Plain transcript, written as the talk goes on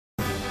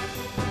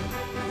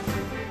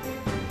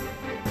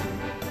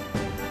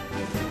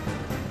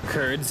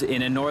Kurds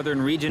in a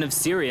northern region of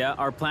Syria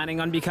are planning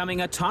on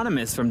becoming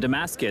autonomous from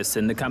Damascus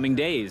in the coming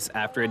days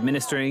after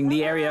administering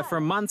the area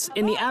for months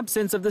in the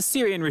absence of the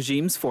Syrian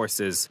regime's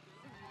forces.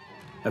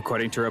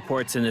 According to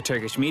reports in the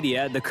Turkish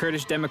media, the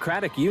Kurdish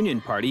Democratic Union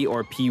Party,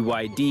 or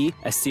PYD,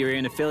 a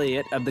Syrian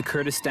affiliate of the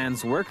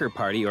Kurdistan's Worker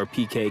Party, or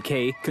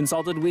PKK,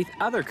 consulted with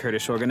other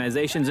Kurdish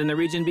organizations in the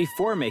region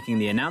before making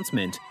the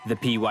announcement. The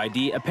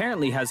PYD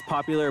apparently has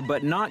popular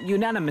but not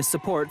unanimous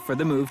support for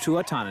the move to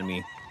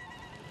autonomy.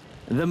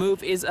 The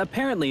move is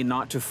apparently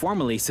not to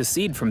formally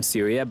secede from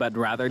Syria, but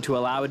rather to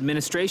allow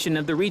administration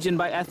of the region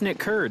by ethnic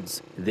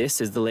Kurds. This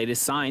is the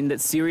latest sign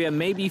that Syria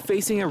may be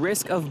facing a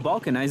risk of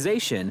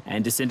Balkanization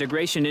and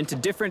disintegration into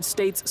different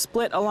states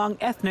split along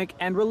ethnic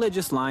and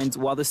religious lines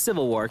while the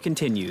civil war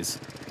continues.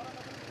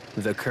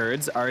 The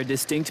Kurds are a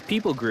distinct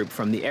people group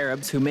from the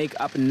Arabs who make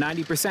up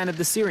 90% of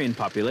the Syrian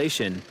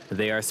population.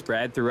 They are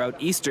spread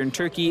throughout eastern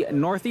Turkey,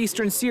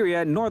 northeastern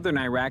Syria, northern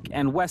Iraq,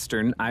 and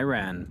western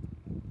Iran.